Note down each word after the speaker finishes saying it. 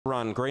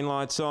Run. Green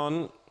lights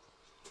on.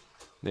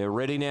 They're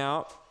ready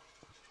now.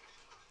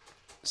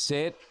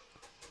 Set.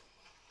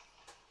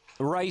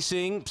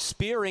 Racing,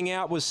 spearing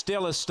out was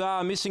Stellar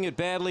Star. Missing it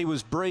badly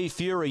was Bree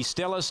Fury.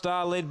 Stellar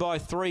Star led by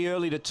 3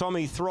 early to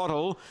Tommy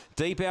Throttle.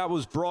 Deep out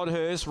was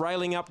Broadhurst.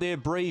 Railing up there,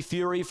 Bree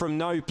Fury from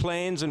No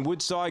Plans and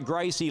Woodside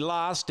Gracie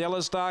last.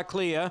 Stellar Star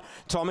clear.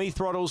 Tommy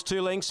Throttle's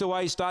 2 lengths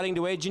away, starting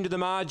to edge into the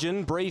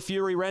margin. Bree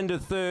Fury ran to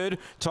 3rd.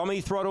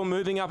 Tommy Throttle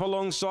moving up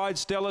alongside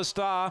Stellar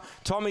Star.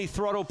 Tommy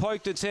Throttle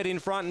poked its head in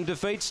front and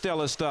defeats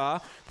Stellar Star.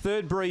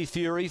 3rd, Bree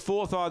Fury.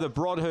 4th, either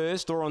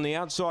Broadhurst or on the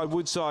outside,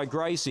 Woodside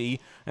Gracie.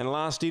 And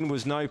last in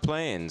was No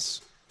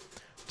Plans.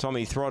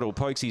 Tommy Throttle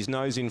pokes his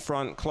nose in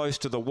front close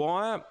to the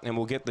wire and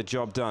will get the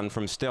job done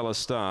from Stellar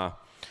Star.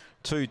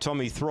 2,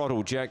 Tommy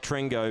Throttle. Jack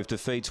Trengove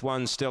defeats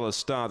 1, Stellar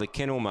Star, the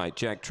kennel mate,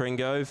 Jack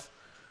Trengove.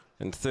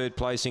 And 3rd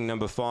placing,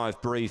 number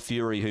 5, Bree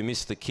Fury, who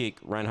missed the kick,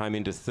 ran home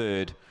into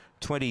 3rd.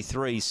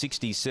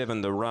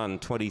 23.67 the run,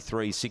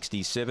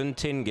 23.67.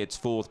 10 gets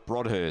 4th,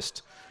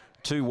 Broadhurst.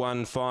 2,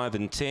 1, 5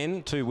 and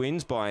 10. 2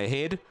 wins by a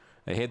head.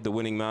 Ahead the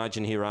winning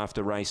margin here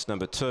after race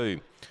number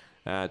 2.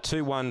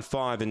 2, 1,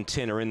 5 and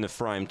 10 are in the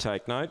frame,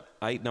 take note.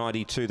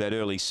 8.92 that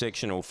early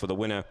sectional for the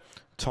winner,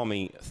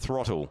 Tommy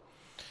Throttle.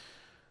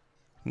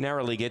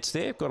 Narrowly gets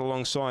there, got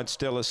alongside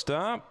Stellar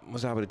Star.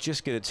 Was able to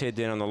just get its head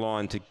down on the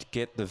line to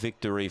get the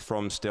victory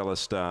from Stellar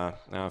Star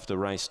after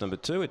race number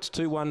 2. It's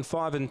 2, 1,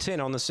 5 and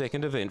 10 on the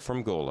second event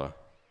from Gawler.